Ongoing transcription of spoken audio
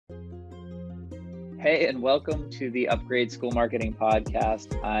Hey, and welcome to the Upgrade School Marketing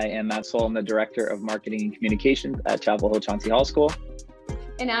Podcast. I am Matt Soul. I'm the Director of Marketing and Communications at Chapel Hill Chauncey Hall School.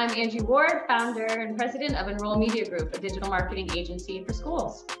 And I'm Angie Ward, founder and president of Enroll Media Group, a digital marketing agency for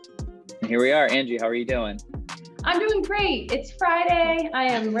schools. And here we are. Angie, how are you doing? I'm doing great. It's Friday. I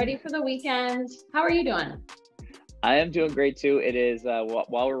am ready for the weekend. How are you doing? I am doing great too. It is,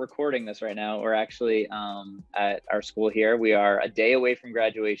 while we're recording this right now, we're actually at our school here. We are a day away from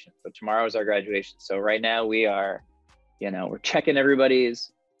graduation. So tomorrow is our graduation. So right now we are, we're checking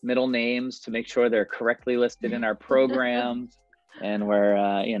everybody's middle names to make sure they're correctly listed in our programs. And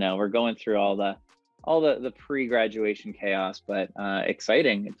we're going through all the pre-graduation chaos, but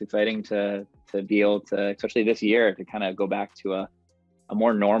exciting. It's exciting to be able to, especially this year, to kind of go back to a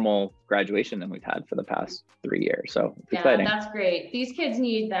more normal graduation than we've had for the past 3 years. So it's exciting. That's great. These kids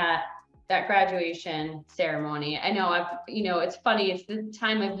need that graduation ceremony. I know it's funny. It's the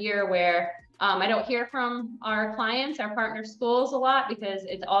time of year where I don't hear from our clients, our partner schools a lot, because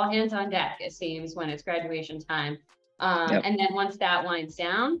it's all hands on deck, it seems, when it's graduation time. And then once that winds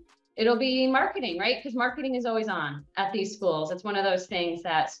down, it'll be marketing, right? Because marketing is always on at these schools. It's one of those things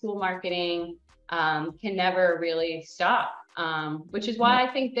that school marketing can never really stop. Which is why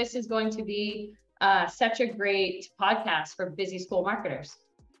I think this is going to be such a great podcast for busy school marketers.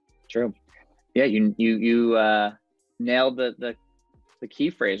 True. Yeah, you nailed the key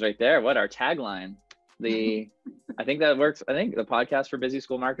phrase right there. What our tagline? I think that works. I think the podcast for busy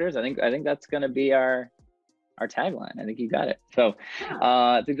school marketers. I think that's going to be our tagline. I think you got it. So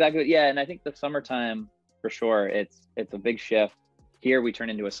it's exactly, and I think the summertime for sure. It's a big shift. Here we turn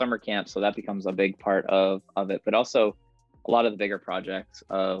into a summer camp, so that becomes a big part of it. But also a lot of the bigger projects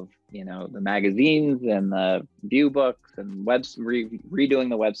of, the magazines and the view books and redoing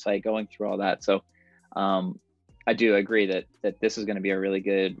the website, going through all that. So I do agree that this is going to be a really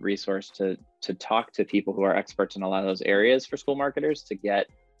good resource to talk to people who are experts in a lot of those areas for school marketers to get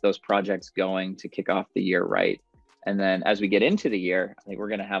those projects going to kick off the year right. And then as we get into the year, I think we're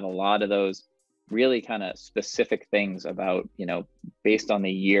going to have a lot of those really kind of specific things about, based on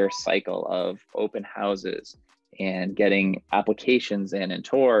the year cycle of open houses and getting applications in and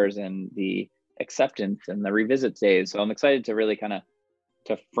tours and the acceptance and the revisit days. So I'm excited to really kind of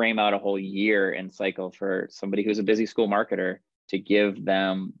to frame out a whole year and cycle for somebody who's a busy school marketer to give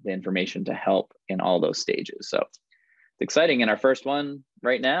them the information to help in all those stages. So it's exciting. And our first one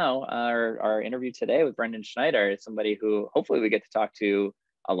right now, our interview today with Brendan Schneider is somebody who hopefully we get to talk to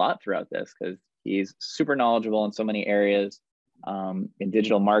a lot throughout this, because he's super knowledgeable in so many areas in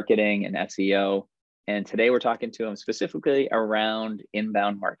digital marketing and SEO. And today we're talking to him specifically around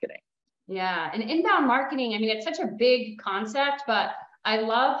inbound marketing. Yeah, and inbound marketing, it's such a big concept, but I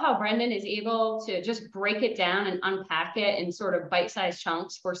love how Brendan is able to just break it down and unpack it in sort of bite-sized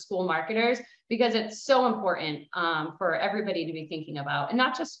chunks for school marketers, because it's so important for everybody to be thinking about, and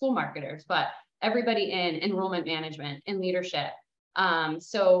not just school marketers, but everybody in enrollment management and leadership.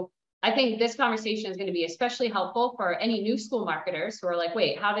 So I think this conversation is going to be especially helpful for any new school marketers who are like,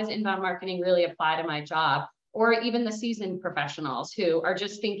 wait, how does inbound marketing really apply to my job? Or even the seasoned professionals who are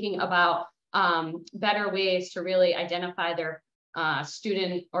just thinking about better ways to really identify their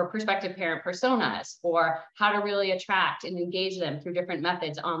student or prospective parent personas, or how to really attract and engage them through different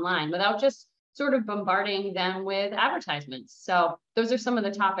methods online without just sort of bombarding them with advertisements. So those are some of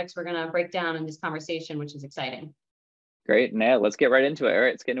the topics we're going to break down in this conversation, which is exciting. Great. Now let's get right into it. All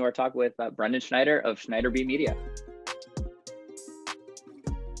right, let's get into our talk with Brendan Schneider of SchneiderB Media.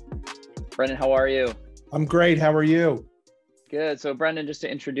 Brendan, how are you? I'm great. How are you? Good. So Brendan, just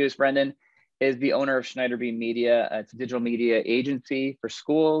to introduce, Brendan is the owner of SchneiderB Media. It's a digital media agency for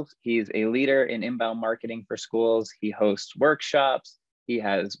schools. He's a leader in inbound marketing for schools. He hosts workshops. He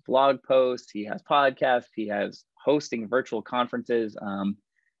has blog posts. He has podcasts. He has hosting virtual conferences.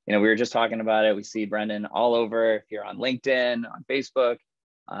 We were just talking about it. We see Brendan all over. If you're on LinkedIn, on Facebook,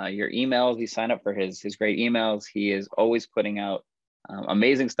 your emails, you sign up for his great emails. He is always putting out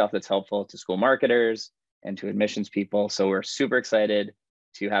amazing stuff that's helpful to school marketers and to admissions people. So we're super excited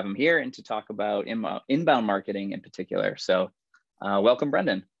to have him here and to talk about inbound marketing in particular. So welcome,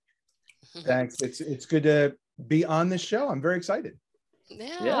 Brendan. Thanks. It's good to be on the show. I'm very excited.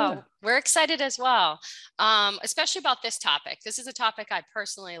 Yeah, we're excited as well, especially about this topic. This is a topic I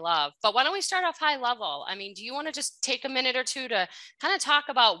personally love, but why don't we start off high level? Do you want to just take a minute or two to kind of talk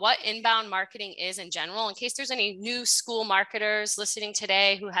about what inbound marketing is in general, in case there's any new school marketers listening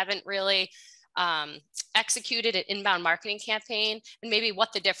today who haven't really executed an inbound marketing campaign, and maybe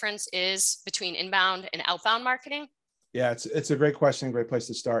what the difference is between inbound and outbound marketing? Yeah, it's a great question, great place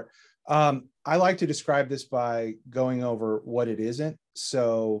to start. I like to describe this by going over what it isn't.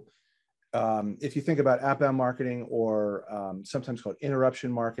 So if you think about outbound marketing or sometimes called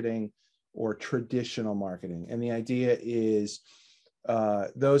interruption marketing or traditional marketing, and the idea is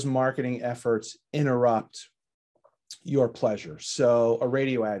those marketing efforts interrupt your pleasure. So a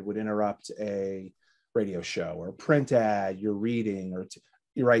radio ad would interrupt a radio show, or a print ad you're reading, or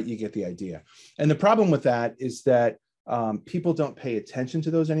you're right, you get the idea. And the problem with that is that people don't pay attention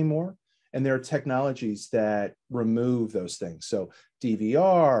to those anymore. And there are technologies that remove those things. So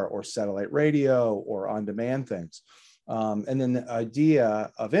DVR or satellite radio or on-demand things. And then the idea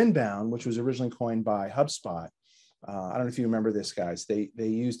of inbound, which was originally coined by HubSpot. I don't know if you remember this, guys. They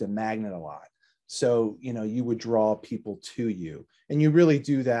used a magnet a lot. So, you would draw people to you, and you really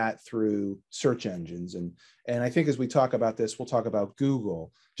do that through search engines. And I think as we talk about this, we'll talk about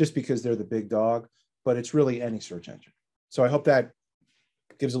Google just because they're the big dog, but it's really any search engine. So I hope that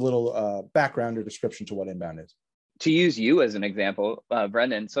gives a little background or description to what inbound is. To use you as an example,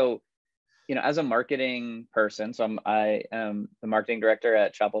 Brendan. So, as a marketing person, so I am the marketing director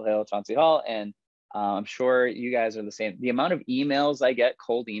at Chapel Hill, Chauncey Hall, and I'm sure you guys are the same. The amount of emails I get,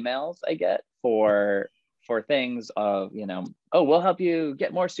 cold emails I get for things of, oh, we'll help you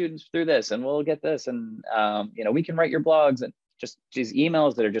get more students through this, and we'll get this, and we can write your blogs, and just these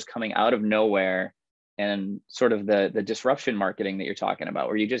emails that are just coming out of nowhere, and sort of the disruption marketing that you're talking about,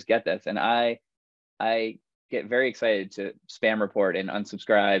 where you just get this. And I get very excited to spam report and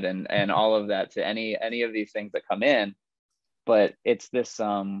unsubscribe and all of that to any of these things that come in. But it's this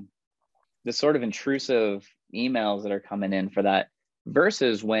sort of intrusive emails that are coming in for that,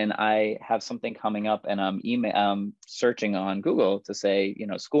 versus when I have something coming up and I'm searching on Google to say,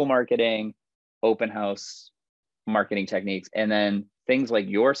 school marketing, open house marketing techniques, and then things like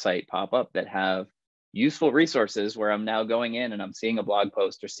your site pop up that have useful resources where I'm now going in and I'm seeing a blog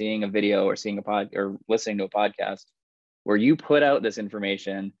post or seeing a video or seeing or listening to a podcast where you put out this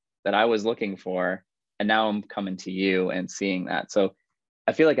information that I was looking for, and now I'm coming to you and seeing that. So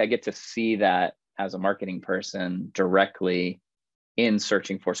I feel like I get to see that as a marketing person directly in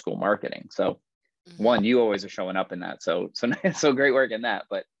searching for school marketing. So one, you always are showing up in that. So great work in that,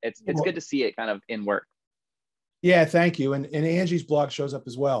 but it's good to see it kind of in work. Yeah, thank you. And Angie's blog shows up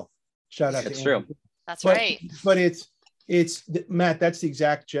as well. Shout out to Angie. True. That's right. But it's Matt, that's the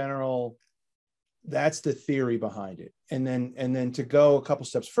exact general, that's the theory behind it. And then to go a couple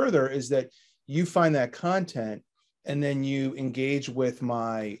steps further is that you find that content and then you engage with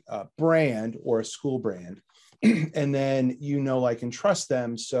my brand or a school brand, and then like and trust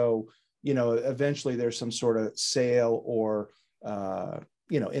them. So eventually there's some sort of sale or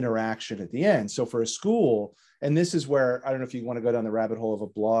interaction at the end. So for a school, and this is where, I don't know if you want to go down the rabbit hole of a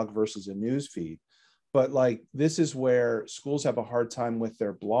blog versus a news feed, but like this is where schools have a hard time with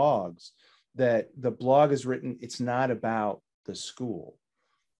their blogs, that the blog is written, it's not about the school,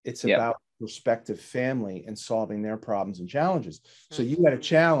 it's about prospective family and solving their problems and challenges. So you got a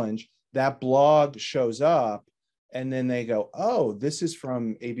challenge, that blog shows up, and then they go, oh, this is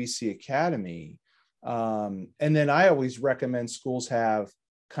from ABC Academy. And then I always recommend schools have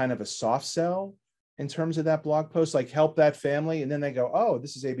kind of a soft sell in terms of that blog post, like help that family. And then they go, oh,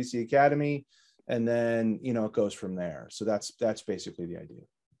 this is ABC Academy. And then, it goes from there. So that's basically the idea.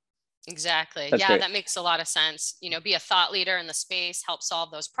 Exactly. That's yeah, great. That makes a lot of sense. Be a thought leader in the space, help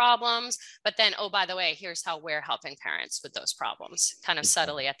solve those problems. But then, oh, by the way, here's how we're helping parents with those problems, kind of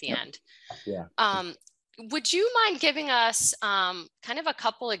subtly at the end. Yeah. Would you mind giving us kind of a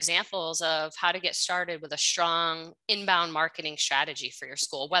couple examples of how to get started with a strong inbound marketing strategy for your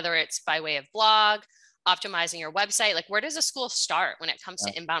school, whether it's by way of blog, optimizing your website? Like, where does a school start when it comes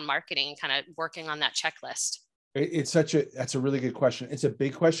to inbound marketing, kind of working on that checklist? That's a really good question. It's a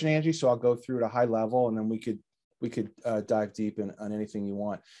big question, Angie. So I'll go through at a high level, and then we could dive deep on anything you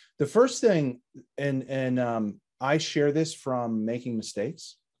want. The first thing, and I share this from making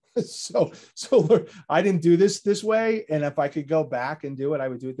mistakes. So I didn't do this way. And if I could go back and do it, I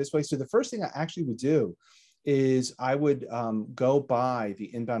would do it this way. So the first thing I actually would do is I would go buy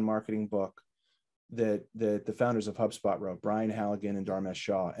the inbound marketing book that the founders of HubSpot wrote, Brian Halligan and Dharmesh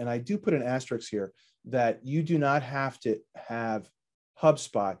Shah. And I do put an asterisk here that you do not have to have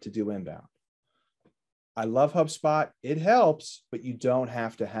HubSpot to do inbound. I love HubSpot. It helps, but you don't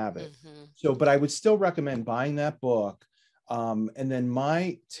have to have it. So, but I would still recommend buying that book. And then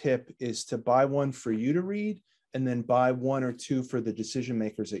my tip is to buy one for you to read, and then buy one or two for the decision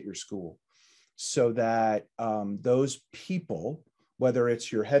makers at your school, so that those people, whether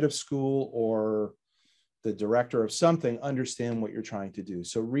it's your head of school or the director of something, understand what you're trying to do.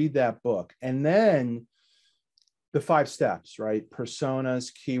 So read that book. And then the 5 steps, right?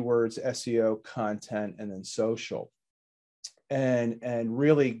 Personas, keywords, SEO, content, and then social. and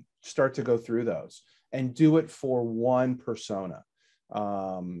really start to go through those and do it for one persona.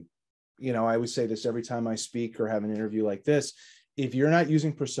 You know, I always say this every time I speak or have an interview like this. If you're not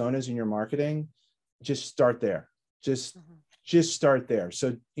using personas in your marketing, just start there. Just start there.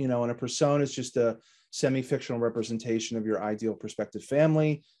 So, you know, and a persona is just a semi-fictional representation of your ideal prospective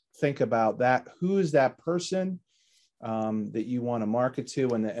family. Think about that. Who is that person that you want to market to,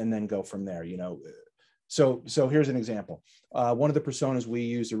 and then go from there, you know. So here's an example. One of the personas we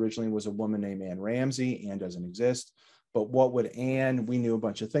used originally was a woman named Ann Ramsey. Ann doesn't exist, but what would Ann, we knew a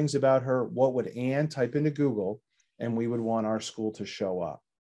bunch of things about her. What would Ann type into Google and we would want our school to show up?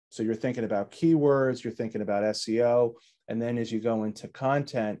 So you're thinking about keywords, you're thinking about SEO. And then as you go into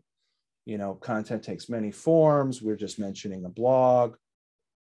content, you know, content takes many forms. We're just mentioning a blog.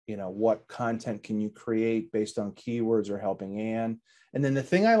 You know, what content can you create based on keywords or helping Ann? And then the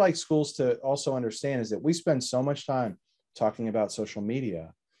thing I like schools to also understand is that we spend so much time talking about social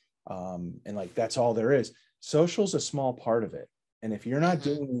media, and like that's all there is. Social's a small part of it. And if you're not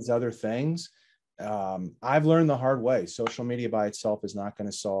doing these other things, I've learned the hard way. Social media by itself is not going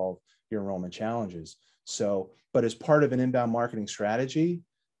to solve your enrollment challenges. So, but as part of an inbound marketing strategy,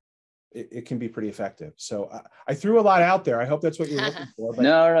 it can be pretty effective. So I threw a lot out there. I hope that's what you're looking for. But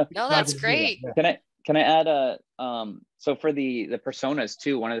no, that's great. Yeah. Can I add so for the personas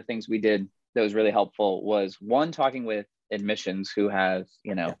too, one of the things we did that was really helpful was one, talking with admissions who has,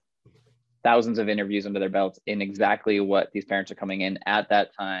 you know, thousands of interviews under their belts in exactly what these parents are coming in at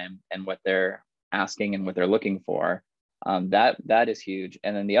that time and what they're asking and what they're looking for. That is huge.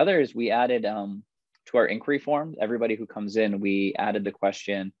 And then the other is we added to our inquiry form, everybody who comes in, we added the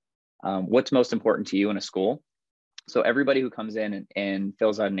question, what's most important to you in a school? So everybody who comes in and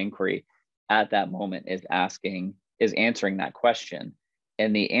fills out an inquiry at that moment is answering that question.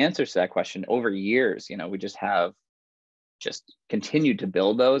 And the answers to that question over years, you know, we just continued to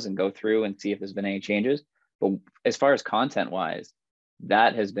build those and go through and see if there's been any changes. But as far as content wise,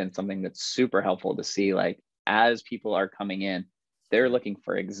 that has been something that's super helpful to see, like, as people are coming in, they're looking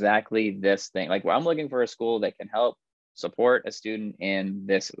for exactly this thing. Like, well, I'm looking for a school that can help support a student in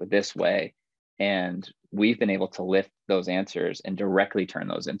this way. And we've been able to lift those answers and directly turn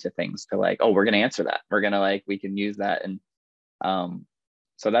those into things to like, oh, we're going to answer that. We're going to we can use that. And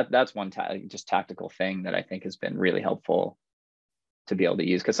so that's one just tactical thing that I think has been really helpful to be able to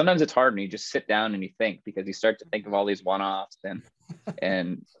use. Because sometimes it's hard when you just sit down and you think, because you start to think of all these one-offs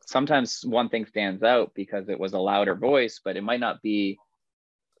and sometimes one thing stands out because it was a louder voice, but it might not be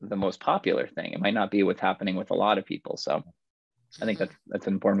the most popular thing. It might not be what's happening with a lot of people. So I think that's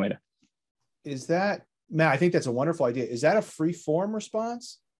an important way to. Is that, Matt, I think that's a wonderful idea. Is that a free form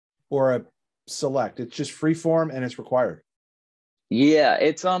response or a select? It's just free form and it's required. Yeah,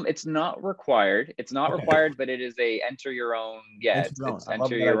 it's not required. It's not required, but it is a enter your own. Yeah, it's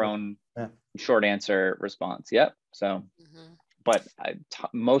enter your own short answer response. Yep. So, but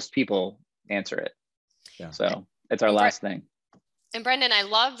most people answer it. Yeah. So it's our last thing. And Brendan, I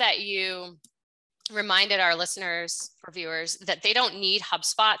love that you reminded our listeners or viewers that they don't need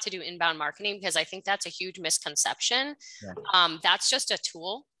HubSpot to do inbound marketing, because I think that's a huge misconception. Yeah. That's just a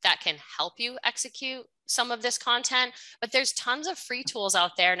tool that can help you execute some of this content, but there's tons of free tools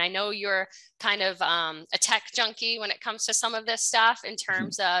out there. And I know you're kind of a tech junkie when it comes to some of this stuff in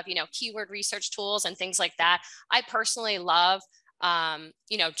terms of, you know, keyword research tools and things like that. I personally love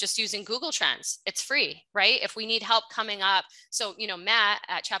you know, just using Google Trends. It's free, right? If we need help coming up. So, you know, Matt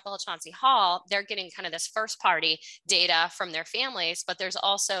at Chapel Hill Chauncey Hall, they're getting kind of this first party data from their families, but there's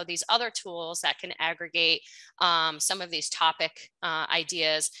also these other tools that can aggregate some of these topic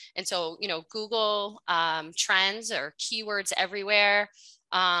ideas. And so, you know, Google Trends or keywords everywhere.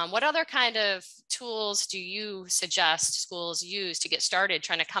 What other kind of tools do you suggest schools use to get started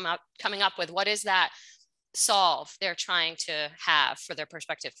trying to coming up with what is that solve they're trying to have for their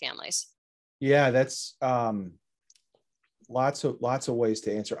prospective families? Yeah, that's lots of ways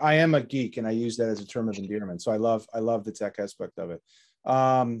to answer. I am a geek and I use that as a term of endearment. So I love the tech aspect of it.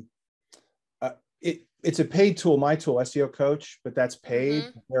 It's a paid tool, my tool, SEO Coach, but that's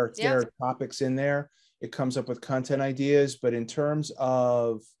paid. There are topics in there. It comes up with content ideas, but in terms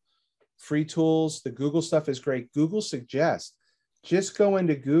of free tools, the Google stuff is great. Google suggests just go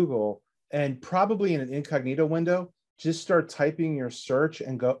into Google and probably in an incognito window, just start typing your search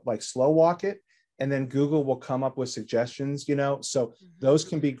and go like slow walk it. And then Google will come up with suggestions, you know, so those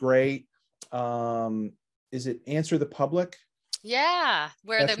can be great. Is it Answer the Public? Yeah.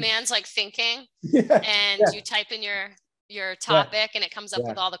 Where the man's like thinking and you type in your topic and it comes up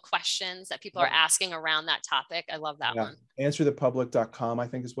with all the questions that people are asking around that topic. I love that one. Answerthepublic.com, I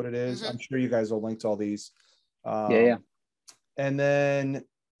think is what it is. I'm sure you guys will link to all these. And then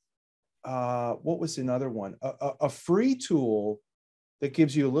what was another one? A free tool that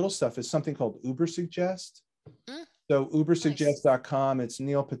gives you a little stuff is something called Uber Suggest. So ubersuggest.com, it's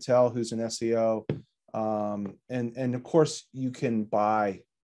Neil Patel, who's an SEO. And of course you can buy,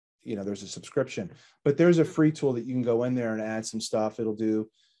 there's a subscription, but there's a free tool that you can go in there and add some stuff. It'll do,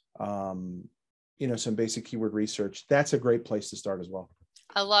 some basic keyword research. That's a great place to start as well.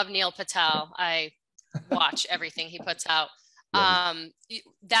 I love Neil Patel. I watch everything he puts out.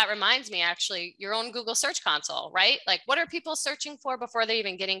 That reminds me, actually, your own Google Search Console, right? Like, what are people searching for before they're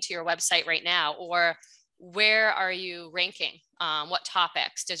even getting to your website right now? Or where are you ranking? What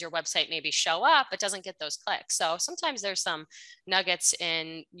topics does your website maybe show up, but doesn't get those clicks? So sometimes there's some nuggets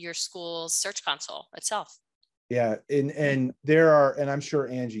in your school's Search Console itself. Yeah. And there are, and I'm sure,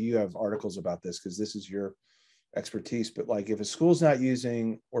 Angie, you have articles about this because this is your expertise, but like if a school's not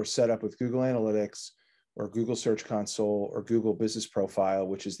using or set up with Google Analytics or Google Search Console or Google Business Profile,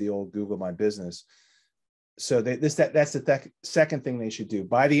 which is the old Google My Business. So that's the second thing they should do.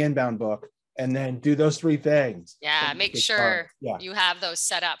 Buy the inbound book and then do those three things. Yeah, make sure you have those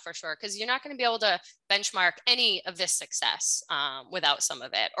set up for sure, because you're not going to be able to benchmark any of this success without some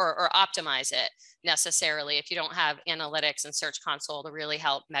of it, or optimize it necessarily if you don't have analytics and Search Console to really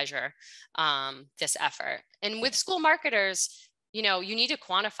help measure this effort. And with school marketers, you need to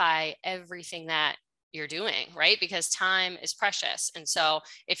quantify everything that you're doing, right? Because time is precious. And so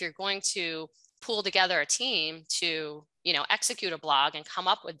if you're going to pull together a team to, execute a blog and come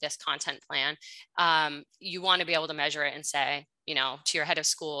up with this content plan, you want to be able to measure it and say, to your head of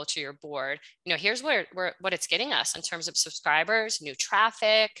school, to your board, here's what it's getting us in terms of subscribers, new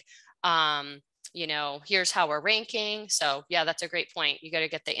traffic, here's how we're ranking. So yeah, that's a great point. You got to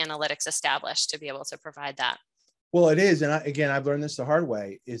get the analytics established to be able to provide that. Well, it is. And I've learned this the hard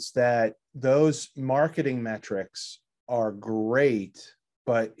way, is that those marketing metrics are great,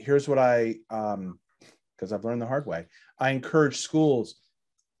 but here's what because I've learned the hard way, I encourage schools,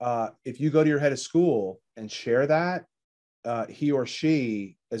 if you go to your head of school and share that, he or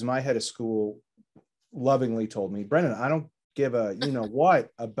she, as my head of school lovingly told me, Brendan, I don't give a, what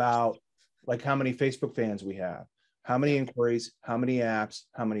about like how many Facebook fans we have, how many inquiries, how many apps,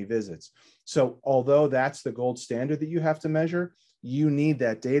 how many visits. So although that's the gold standard that you have to measure, you need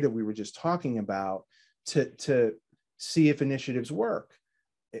that data we were just talking about to see if initiatives work,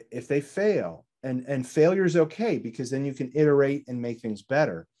 if they fail. And failure is okay, because then you can iterate and make things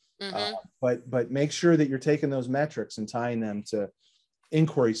better. But make sure that you're taking those metrics and tying them to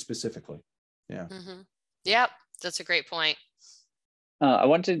inquiries specifically. Yeah. Yep. That's a great point. I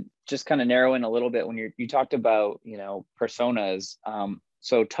want to just kind of narrow in a little bit when you talked about, personas.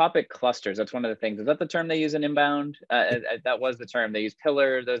 So topic clusters, that's one of the things. Is that the term they use in inbound? That was the term they use.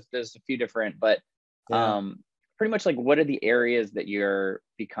 Pillar, there's a few different, but pretty much like, what are the areas that you're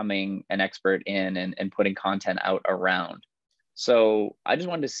becoming an expert in and putting content out around? So I just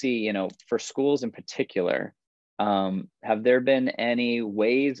wanted to see, for schools in particular, have there been any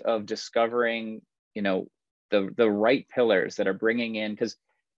ways of discovering, the right pillars that are bringing in? Because,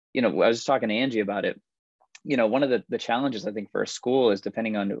 I was talking to Angie about it. One of the challenges I think for a school is,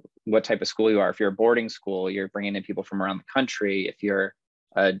 depending on what type of school you are. If you're a boarding school, you're bringing in people from around the country. If you're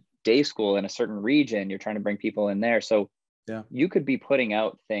a day school in a certain region, you're trying to bring people in there. So you could be putting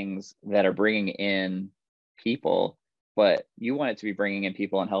out things that are bringing in people, but you want it to be bringing in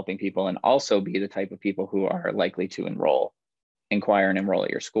people and helping people, and also be the type of people who are likely to inquire and enroll at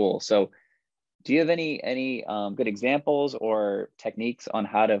your school. So do you have any good examples or techniques on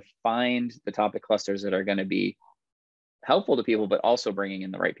how to find the topic clusters that are going to be helpful to people, but also bringing in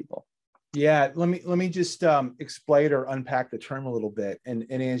the right people? Yeah, let me just explain or unpack the term a little bit. And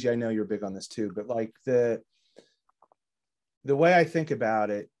Angie, I know you're big on this too, but like the way I think about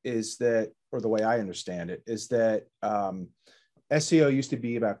it is that, or the way I understand it is that SEO used to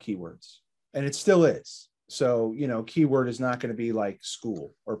be about keywords, and it still is. So, keyword is not going to be like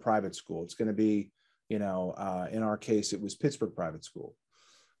school or private school. It's going to be, in our case, it was Pittsburgh Private School.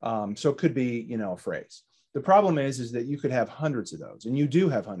 So it could be, a phrase. The problem is that you could have hundreds of those, and you do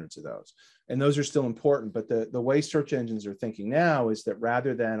have hundreds of those, and those are still important. But the way search engines are thinking now is that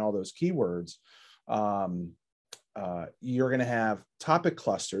rather than all those keywords, you're going to have topic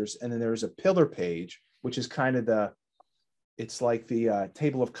clusters, and then there's a pillar page, which is kind of it's like the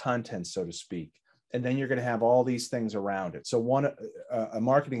table of contents, so to speak. And then you're going to have all these things around it. So a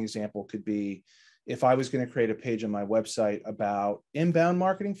marketing example could be, if I was going to create a page on my website about inbound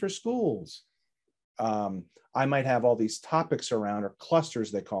marketing for schools, I might have all these topics around, or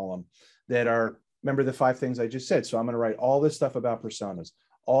clusters they call them, that are, remember the 5 things I just said. So I'm going to write all this stuff about personas.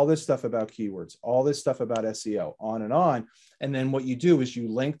 all this stuff about keywords, all this stuff about SEO, on and on. And then what you do is you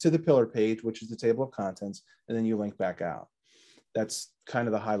link to the pillar page, which is the table of contents, and then you link back out. That's kind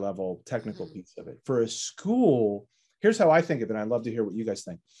of the high level technical piece of it. For a school, here's how I think of it. I'd love to hear what you guys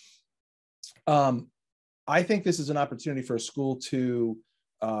think. I think this is an opportunity for a school to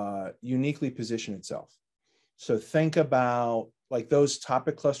uniquely position itself. So think about like those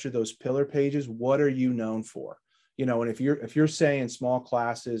topic cluster, those pillar pages. What are you known for? You know, and if you're saying small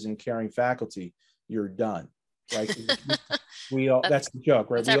classes and caring faculty, you're done. Like we all, that's the joke,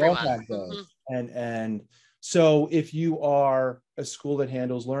 right? We all have those. And so if you are a school that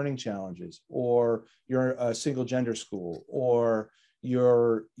handles learning challenges, or you're a single gender school, or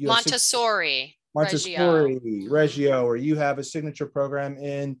you're Montessori, Reggio, or you have a signature program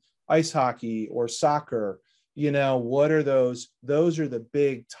in ice hockey or soccer, you know, what are those? Those are the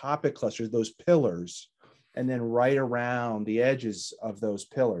big topic clusters, those pillars, and then right around the edges of those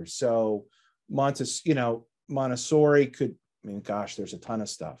pillars. So Montessori could, I mean, gosh, there's a ton of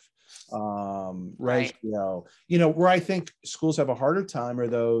stuff. Reggio, you know, where I think schools have a harder time are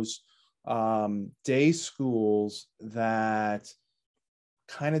those day schools that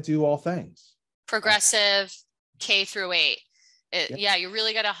kind of do all things. Progressive K-8. Yeah, you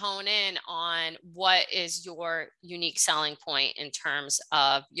really got to hone in on what is your unique selling point in terms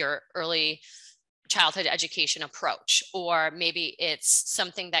of your early childhood education approach, or maybe it's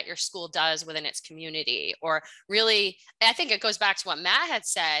something that your school does within its community, or really, I think it goes back to what Matt had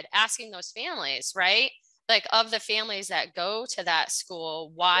said, asking those families, right? Like, of the families that go to that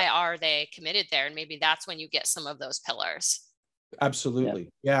school, why are they committed there? And maybe that's when you get some of those pillars. Absolutely.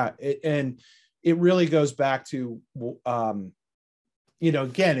 Yeah. And it really goes back to, you know,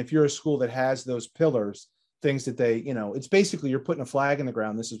 again, if you're a school that has those pillars, things that they, you know, it's basically you're putting a flag in the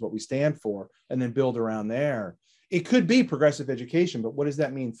ground. This is what we stand for, and then build around there. It could be progressive education, but what does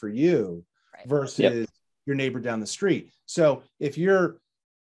that mean for you versus your neighbor down the street? So if you're,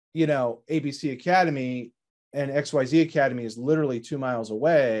 you know, ABC Academy and XYZ Academy is literally 2 miles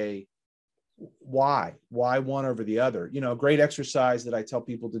away, why one over the other? You know, a great exercise that I tell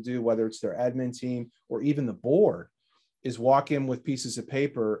people to do, whether it's their admin team or even the board, is walk in with pieces of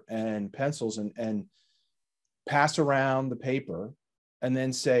paper and pencils and pass around the paper, and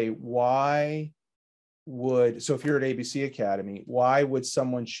then say, so if you're at ABC Academy, why would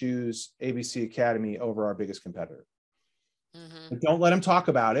someone choose ABC Academy over our biggest competitor? But don't let them talk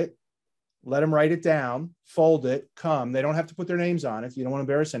about it. Let them write it down, fold it, come. They don't have to put their names on it. You don't want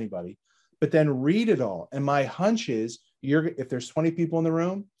to embarrass anybody, but then read it all. And my hunch is if there's 20 people in the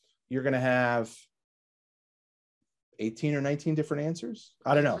room, you're going to have 18 or 19 different answers.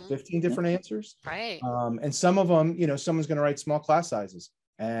 I don't know, 15 different answers. Right. And some of them, you know, someone's going to write small class sizes,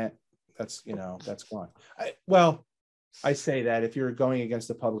 and that's, you know, that's gone. I say that if you're going against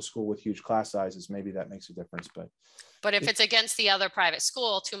a public school with huge class sizes, maybe that makes a difference. But if it's against the other private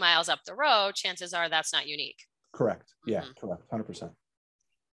school 2 miles up the road, chances are that's not unique. Correct. Yeah, correct. 100%.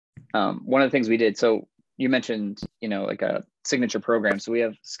 One of the things we did, so you mentioned, you know, like a signature program. So we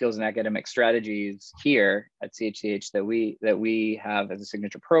have skills and academic strategies here at CHCH that we have as a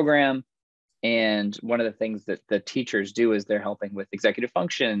signature program. And one of the things that the teachers do is they're helping with executive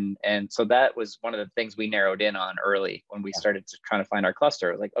function. And so that was one of the things we narrowed in on early when we started trying to find our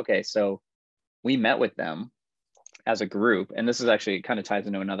cluster. Like, okay, so we met with them as a group. And this is actually kind of ties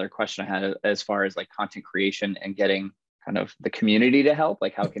into another question I had as far as like content creation and getting kind of the community to help.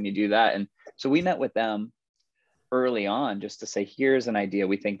 Like, how can you do that? And so we met with them early on just to say, here's an idea.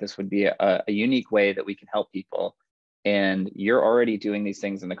 We think this would be a unique way that we can help people. And you're already doing these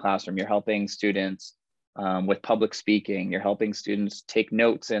things in the classroom. You're helping students with public speaking. You're helping students take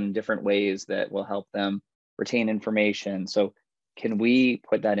notes in different ways that will help them retain information. So can we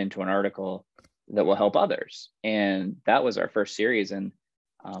put that into an article that will help others? And that was our first series. And,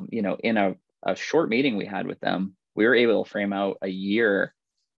 you know, in a short meeting we had with them, we were able to frame out a year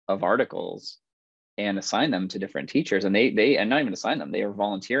of articles and assign them to different teachers. And and not even assign them, they are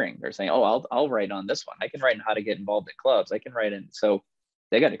volunteering. They're saying, oh, I'll write on this one. I can write on how to get involved in clubs. I can write in. So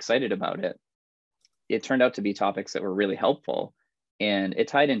they got excited about it. It turned out to be topics that were really helpful, and it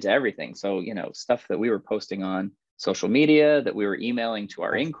tied into everything. So, you know, stuff that we were posting on social media, that we were emailing to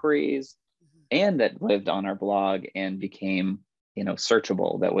our inquiries, and that lived on our blog and became, you know,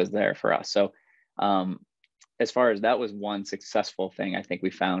 searchable, that was there for us. So as far as that was one successful thing I think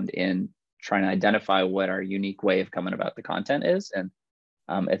we found in trying to identify what our unique way of coming about the content is. And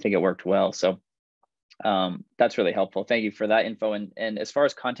I think it worked well. So that's really helpful. Thank you for that info. And as far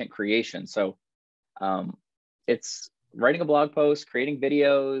as content creation, so it's writing a blog post, creating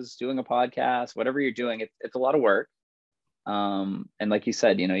videos, doing a podcast, whatever you're doing, it's a lot of work. And like you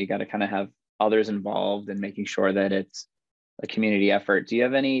said, you got to kind of have others involved and making sure that it's a community effort. Do you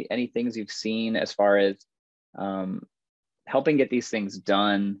have any things you've seen as far as helping get these things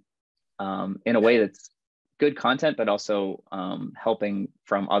done in a way that's good content, but also helping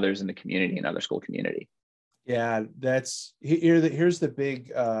from others in the community and other school community? Yeah, here's the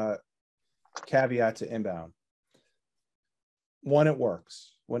big caveat to inbound. One, it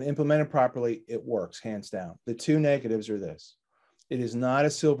works. When implemented properly, it works, hands down. The two negatives are this: it is not a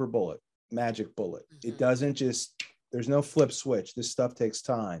silver bullet, magic bullet. It doesn't just, there's no flip switch. This stuff takes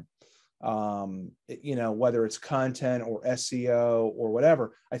time. Whether it's content or SEO or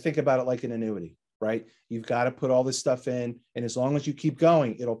whatever, I think about it like an annuity, right? You've got to put all this stuff in, and as long as you keep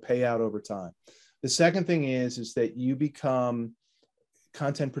going, it'll pay out over time. The second thing is that you become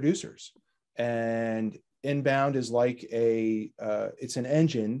content producers, and inbound is like it's an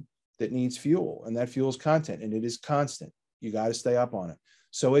engine that needs fuel, and that fuel is content, and it is constant. You got to stay up on it.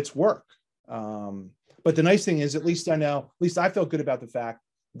 So it's work. But the nice thing is, at least I felt good about the fact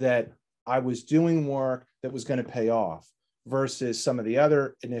that I was doing work that was going to pay off versus some of the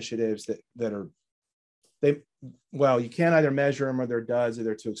other initiatives that are, you can't either measure them, or they're duds, or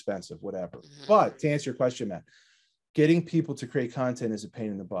they're too expensive, whatever. But to answer your question, Matt, getting people to create content is a pain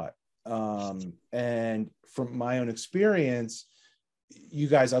in the butt. And from my own experience, you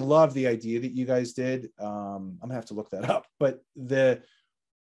guys, I love the idea that you guys did. I'm gonna have to look that up, but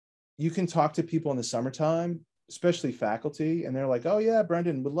you can talk to people in the summertime, especially faculty, and they're like, oh yeah,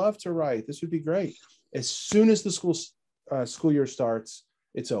 Brendan, would love to write. This would be great. As soon as the school year starts,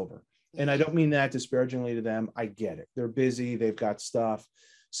 it's over. And I don't mean that disparagingly to them. I get it. They're busy. They've got stuff.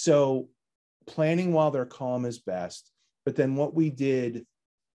 So planning while they're calm is best. But then what we did,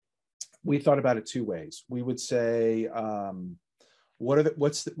 we thought about it two ways. We would say, what are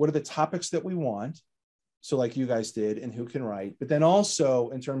the topics that we want? So like you guys did, and who can write? But then also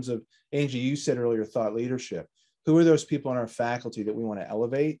in terms of, Angie, you said earlier, thought leadership. Who are those people in our faculty that we want to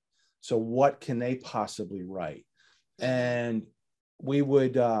elevate? So what can they possibly write? And we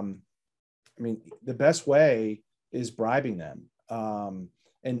would, the best way is bribing them.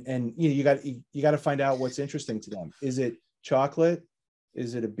 And you got to find out what's interesting to them. Is it chocolate?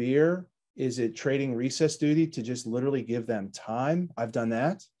 Is it a beer? Is it trading recess duty to just literally give them time? I've done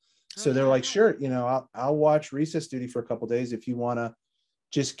that. So they're like, sure, I'll watch recess duty for a couple of days if you want to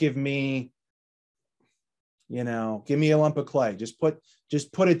just give me a lump of clay. Just put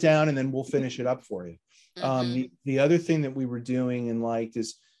it down, and then we'll finish it up for you. The other thing that we were doing and liked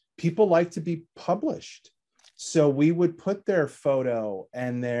is people like to be published. So we would put their photo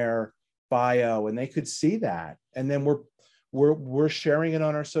and their bio, and they could see that. And then we're sharing it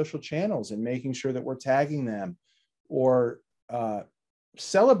on our social channels and making sure that we're tagging them or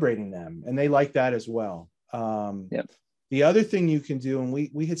celebrating them. And they like that as well. Yep. The other thing you can do, and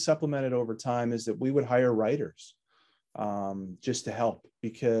we had supplemented over time, is that we would hire writers just to help,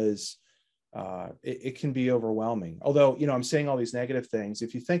 because it can be overwhelming. Although, I'm saying all these negative things.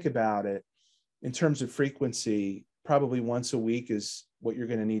 If you think about it in terms of frequency, probably once a week is what you're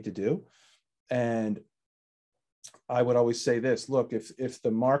going to need to do. And I would always say this: look, if the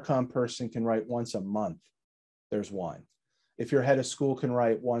Marcom person can write once a month, there's one. If your head of school can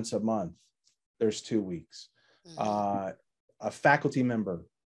write once a month, there's 2 weeks. A faculty member,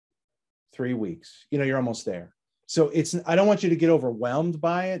 3 weeks. You're almost there. So I don't want you to get overwhelmed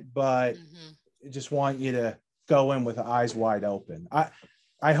by it, but I just want you to go in with eyes wide open.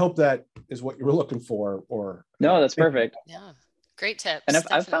 I hope that is what you were looking for. Or no, that's perfect. Yeah, great tips. And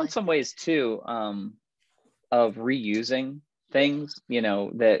I've found some ways too of reusing things,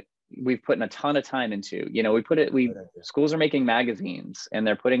 that we've put in a ton of time into. Schools are making magazines, and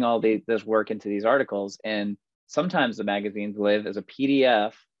they're putting all this work into these articles, and sometimes the magazines live as a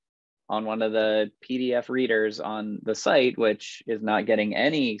PDF on one of the PDF readers on the site, which is not getting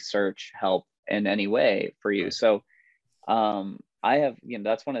any search help in any way for you. Right. So I have,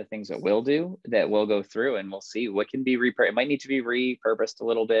 that's one of the things that we'll do, that we'll go through and we'll see what can be it might need to be repurposed a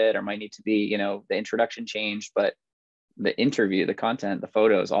little bit, or might need to be, the introduction changed, but the interview, the content, the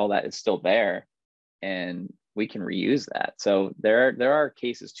photos, all that is still there, and we can reuse that. So there are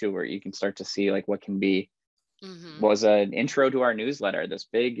cases too where you can start to see like what can be, was an intro to our newsletter, this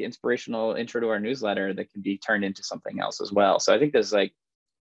big inspirational intro to our newsletter that can be turned into something else as well. So I think there's like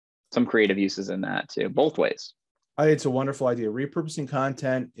some creative uses in that too, both ways. I think it's a wonderful idea. Repurposing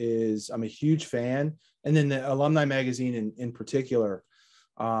content I'm a huge fan. And then the alumni magazine in particular,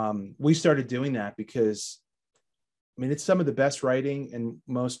 we started doing that because, it's some of the best writing and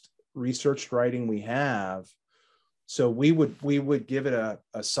most researched writing we have. So we would give it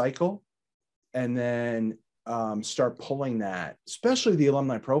a cycle, and then start pulling that, especially the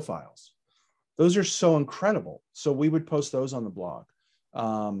alumni profiles. Those are so incredible. So we would post those on the blog.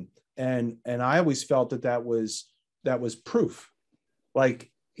 And I always felt that was proof.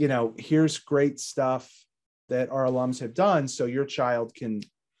 Like, you know, here's great stuff that our alums have done. So your child can,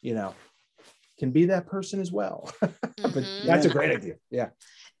 you know, can be that person as well. But that's a great idea. Yeah.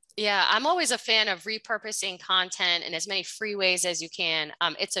 Yeah, I'm always a fan of repurposing content in as many free ways as you can.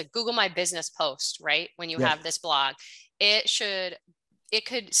 It's a Google My Business post, right? When you have this blog, it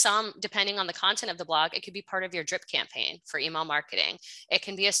could depending on the content of the blog, it could be part of your drip campaign for email marketing. It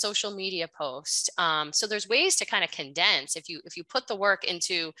can be a social media post. So there's ways to kind of condense if you put the work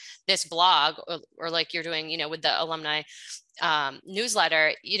into this blog or like you're doing, you know, with the alumni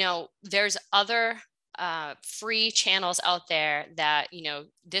newsletter, you know, there's other free channels out there that, you know,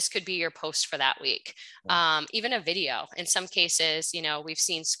 this could be your post for that week. Even a video. In some cases, you know, we've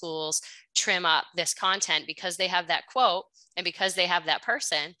seen schools trim up this content because they have that quote and because they have that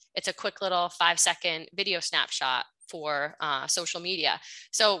person. It's a quick little 5-second video snapshot for social media.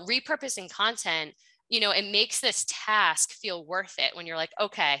 So repurposing content, you know, it makes this task feel worth it when you're like,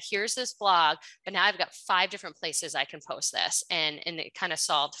 okay, here's this blog, but now I've got 5 different places I can post this. And it kind of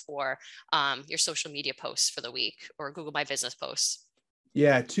solved for your social media posts for the week or Google My Business posts.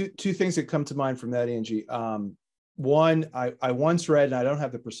 Yeah. Two things that come to mind from that, Angie. One, I once read, and I don't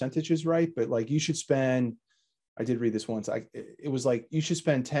have the percentages right, but like you should spend, I did read this once. It was like, you should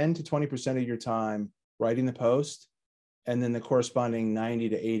spend 10 to 20% of your time writing the post and then the corresponding 90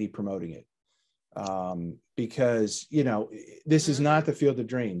 to 80 promoting it. Because, you know, this is not the field of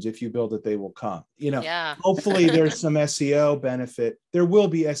dreams. If you build it, they will come, you know, hopefully there's some SEO benefit. There will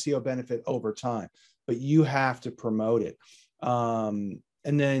be SEO benefit over time, but you have to promote it. And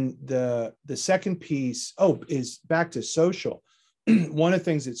then the second piece, is back to social. One of the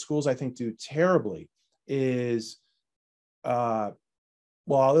things that schools, I think, do terribly is, well,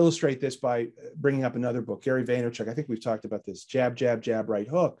 I'll illustrate this by bringing up another book, Gary Vaynerchuk. I think we've talked about this, jab, jab, jab, right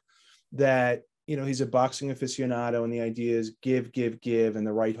hook, that, you know, he's a boxing aficionado and the idea is give, give, give, and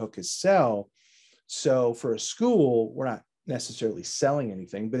the right hook is sell. So for a school, we're not necessarily selling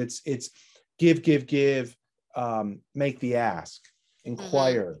anything, but it's give, give, give, make the ask,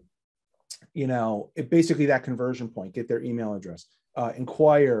 inquire, you know, basically that conversion point, get their email address,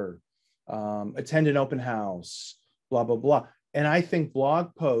 inquire, attend an open house, blah, blah, blah. And I think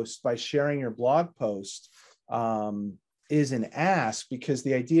blog posts, by sharing your blog post, is an ask, because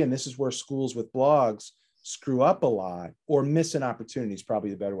the idea, and this is where schools with blogs screw up a lot, or miss an opportunity is probably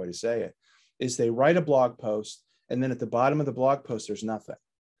the better way to say it, is they write a blog post and then at the bottom of the blog post, there's nothing.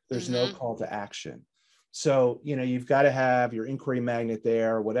 There's no call to action. So, you know, you've got to have your inquiry magnet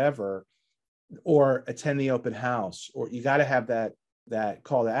there, or whatever, or attend the open house, or you got to have that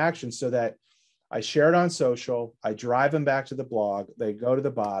call to action, so that I share it on social, I drive them back to the blog, they go to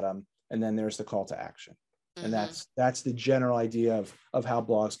the bottom, and then there's the call to action. And that's the general idea of how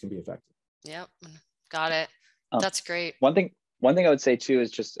blogs can be effective. Yep. Got it. That's great. One thing I would say too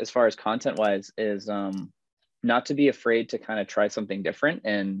is, just as far as content wise, is not to be afraid to kind of try something different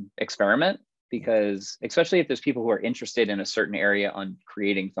and experiment, because especially if there's people who are interested in a certain area on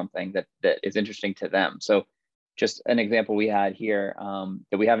creating something that is interesting to them. So just an example we had here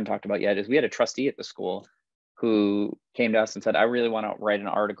that we haven't talked about yet is we had a trustee at the school who came to us and said, I really want to write an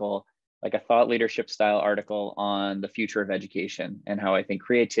article, like a thought leadership style article on the future of education and how I think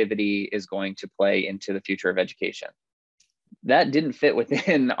creativity is going to play into the future of education. That didn't fit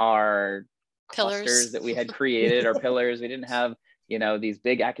within our clusters that we had created, our pillars. We didn't have, you know, these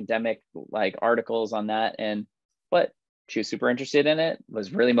big academic like articles on that. But she was super interested in it,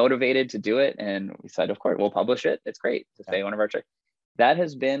 was really motivated to do it. And we said, of course, we'll publish it. It's great to stay one of our checks. That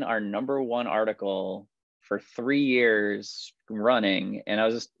has been our #1 article for 3 years running. And I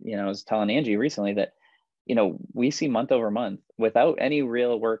was just, you know, I was telling Angie recently that, you know, we see month over month without any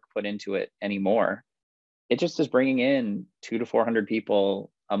real work put into it anymore. It just is bringing in 200 to 400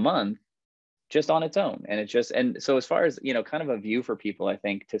 people a month just on its own. And it's just, and so as far as, you know, kind of a view for people, I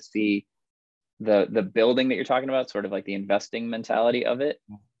think, to see the building that you're talking about, sort of like the investing mentality of it,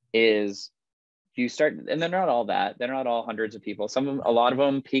 is you start, and they're not all hundreds of people. A lot of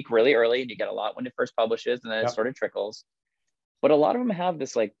them peak really early and you get a lot when it first publishes, and then it sort of trickles. But a lot of them have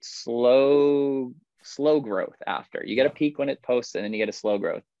this like slow growth after. You get a peak when it posts, and then you get a slow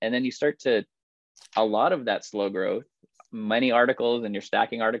growth. And then you start to, a lot of that slow growth, many articles, and you're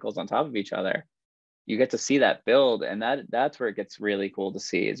stacking articles on top of each other, you get to see that build. And that's where it gets really cool to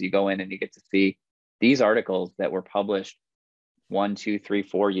see, is you go in and you get to see these articles that were published 1, 2, 3,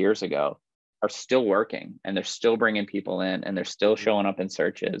 4 years ago are still working, and they're still bringing people in, and they're still showing up in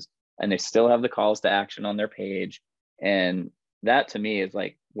searches, and they still have the calls to action on their page. And that to me is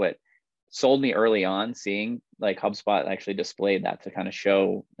like what sold me early on, seeing like HubSpot actually displayed that to kind of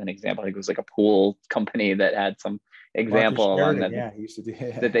show an example. I think it was like a pool company that had some example along that, he used to do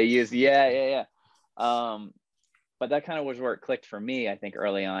that they used. Yeah. But that kind of was where it clicked for me, I think,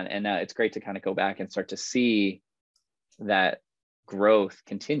 early on. And now it's great to kind of go back and start to see that growth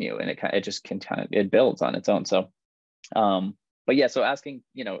continue, and it just can kind of, it builds on its own. So, but yeah, so asking,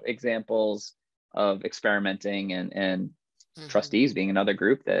 examples of experimenting, and trustees being another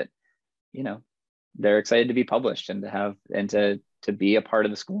group that, they're excited to be published and to have, and to be a part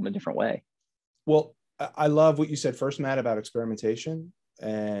of the school in a different way. Well, I love what you said first, Matt, about experimentation.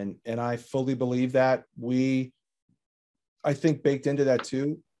 And I fully believe that. I think baked into that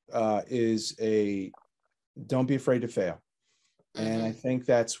too, is don't be afraid to fail. And I think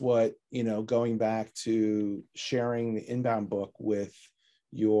that's what, going back to sharing the inbound book with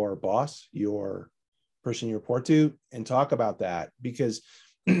your boss, your person you report to, and talk about that, because,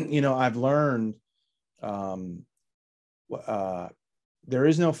 I've learned there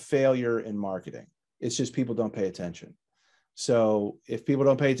is no failure in marketing. It's just people don't pay attention. So if people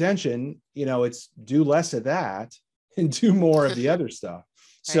don't pay attention, it's do less of that and do more of the other stuff.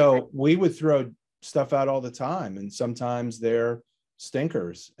 So we would throw stuff out all the time, and sometimes they're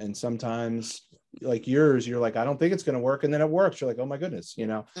stinkers, and sometimes like yours, you're like, I don't think it's going to work, and then it works. You're like, oh my goodness,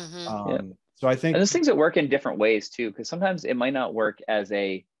 So I think, and there's things that work in different ways too, because sometimes it might not work as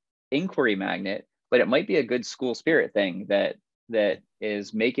a inquiry magnet, but it might be a good school spirit thing that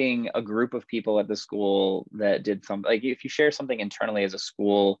is making a group of people at the school that did something. Like if you share something internally as a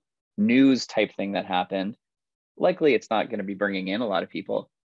school news type thing that happened, likely it's not going to be bringing in a lot of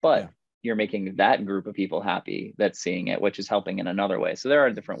people, but you're making that group of people happy that's seeing it, which is helping in another way. So there are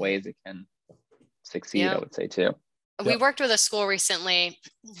different ways it can succeed, I would say too. We worked with a school recently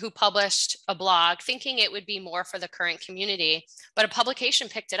who published a blog thinking it would be more for the current community, but a publication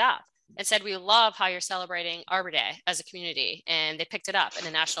picked it up and said, we love how you're celebrating Arbor Day as a community. And they picked it up in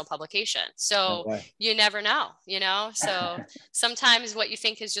a national publication. So you never know, so sometimes what you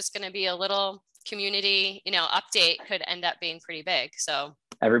think is just going to be a little community, update could end up being pretty big. So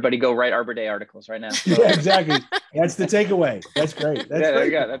everybody go write Arbor Day articles right now. Yeah, exactly. That's the takeaway. That's great. That's great. There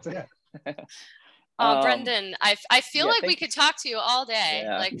you go. That's Brendan, I feel like we could talk to you all day.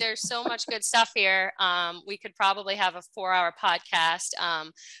 Yeah. Like there's so much good stuff here. We could probably have a 4-hour podcast.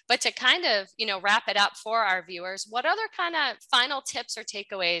 But to kind of, wrap it up for our viewers, what other kind of final tips or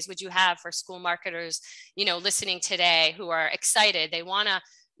takeaways would you have for school marketers, listening today who are excited? They want to,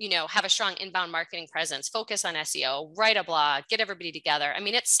 have a strong inbound marketing presence, focus on SEO, write a blog, get everybody together. I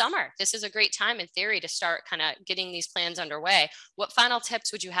mean, it's summer. This is a great time in theory to start kind of getting these plans underway. What final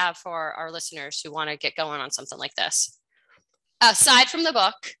tips would you have for our listeners who want to get going on something like this? Aside from the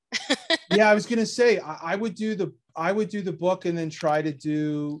book. Yeah, I was going to say, I would do the book and then try to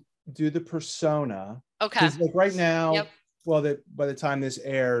do the persona. Okay. Like right now, well, by the time this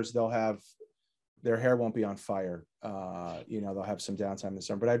airs, their hair won't be on fire. They'll have some downtime this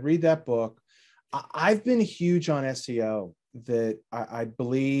summer, but I'd read that book. I've been huge on SEO, that I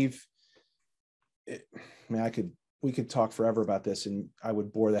believe we could talk forever about this, and I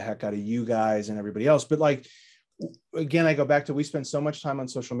would bore the heck out of you guys and everybody else. But like, again, I go back to, we spend so much time on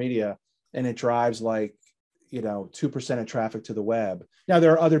social media, and it drives 2% of traffic to the web. Now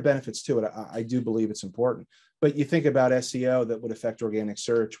there are other benefits to it. I do believe it's important, but you think about SEO that would affect organic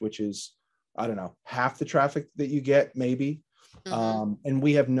search, which is, I don't know, half the traffic that you get, maybe. And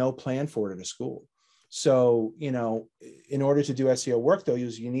we have no plan for it at a school. So, in order to do SEO work though,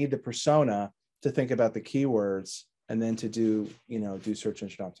 you need the persona to think about the keywords, and then to do search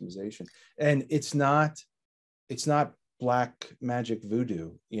engine optimization. And it's not black magic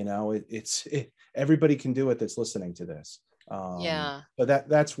voodoo, everybody can do it that's listening to this. So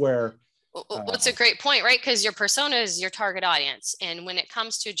that's where, That's a great point, right? Because your persona is your target audience. And when it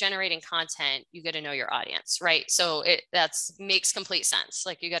comes to generating content, you got to know your audience, right? So that's makes complete sense.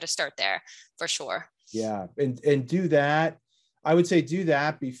 Like you got to start there for sure. Yeah. And do that. I would say do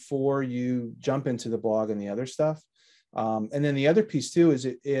that before you jump into the blog and the other stuff. And then the other piece too is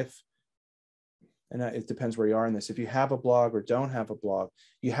and it depends where you are in this. If you have a blog or don't have a blog,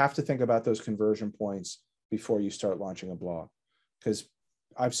 you have to think about those conversion points before you start launching a blog. Because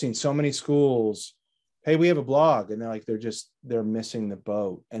I've seen so many schools, hey, we have a blog, and they're missing the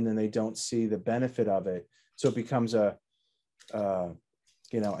boat, and then they don't see the benefit of it. So it becomes a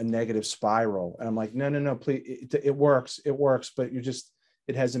negative spiral. And I'm like, no, please, it works, but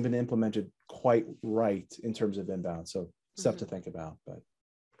it hasn't been implemented quite right in terms of inbound. So stuff to think about, but.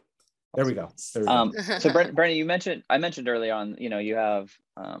 There we go. There we go. So Brendan, I mentioned early on, you have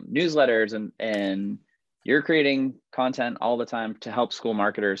newsletters and you're creating content all the time to help school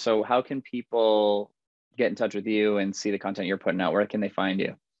marketers. So how can people get in touch with you and see the content you're putting out? Where can they find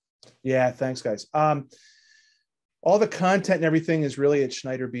you? Yeah, thanks, guys. All the content and everything is really at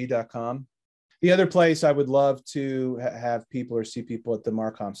SchneiderB.com. The other place I would love to have people or see people at the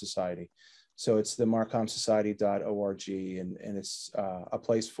Marcom Society. So it's the marcomsociety.org, and it's a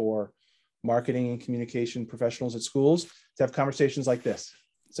place for marketing and communication professionals at schools to have conversations like this.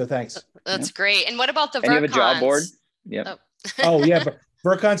 So thanks. That's great. And what about the And you have a job board? VerCons? Yep. Oh yeah,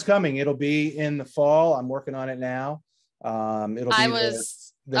 VerCon's coming. It'll be in the fall. I'm working on it now. It'll be I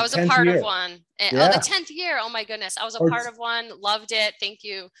was a 10th part year. of one. Yeah. Oh, the 10th year. Oh my goodness. I was a part of one. Loved it. Thank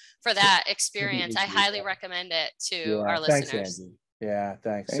you for that experience. I highly recommend it to our listeners. Thanks, Angie. Yeah,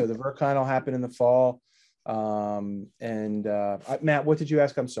 thanks. So the VerCon will happen in the fall. Matt, what did you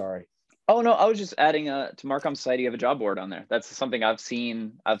ask? I'm sorry. Oh no, I was just adding to Marcom Society. You have a job board on there. That's something I've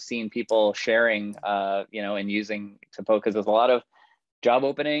seen people sharing, and using to post, because there's a lot of job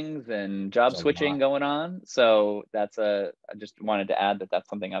openings and job switching going on. So I just wanted to add that that's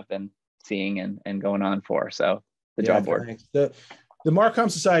something I've been seeing and going on for. So the job board. Thanks. The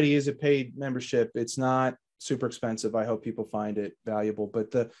Marcom Society is a paid membership. It's not super expensive. I hope people find it valuable, but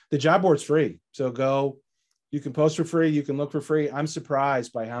the job board's free. So you can post for free. You can look for free. I'm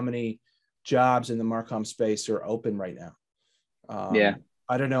surprised by how many jobs in the Marcom space are open right now.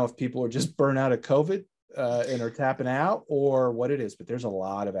 I don't know if people are just burnt out of COVID and are tapping out, or what it is, but there's a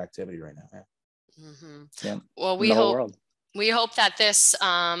lot of activity right now. Mm-hmm. Yeah. Well, we hope that this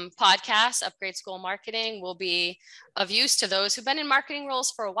podcast, Upgrade School Marketing, will be of use to those who've been in marketing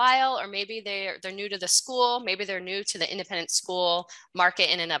roles for a while, or maybe they're new to the school, maybe they're new to the independent school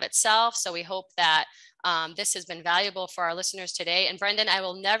market in and of itself. So we hope that this has been valuable for our listeners today. And Brendan, I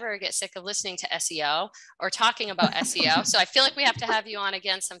will never get sick of listening to SEO or talking about SEO. So I feel like we have to have you on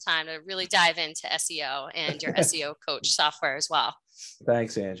again sometime to really dive into SEO and your SEO coach software as well.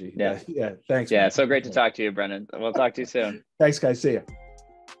 Thanks, Angie. Yeah. Thanks. Yeah. Man. So great to talk to you, Brendan. We'll talk to you soon. Thanks, guys. See you.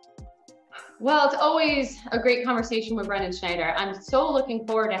 Well, it's always a great conversation with Brendan Schneider. I'm so looking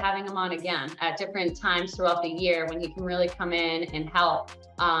forward to having him on again at different times throughout the year, when he can really come in and help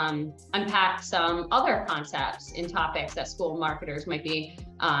unpack some other concepts and topics that school marketers might be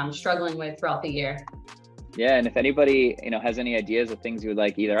struggling with throughout the year. Yeah, and if anybody has any ideas of things you would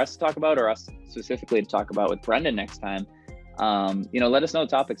like either us to talk about or us specifically to talk about with Brendan next time, let us know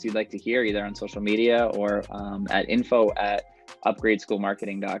topics you'd like to hear either on social media or at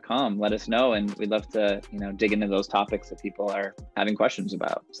info@upgradeschoolmarketing.com. Let us know, and we'd love to dig into those topics that people are having questions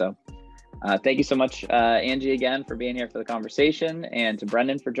about. So thank you so much, Angie, again for being here for the conversation, and to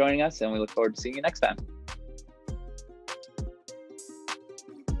Brendan for joining us, and we look forward to seeing you next time.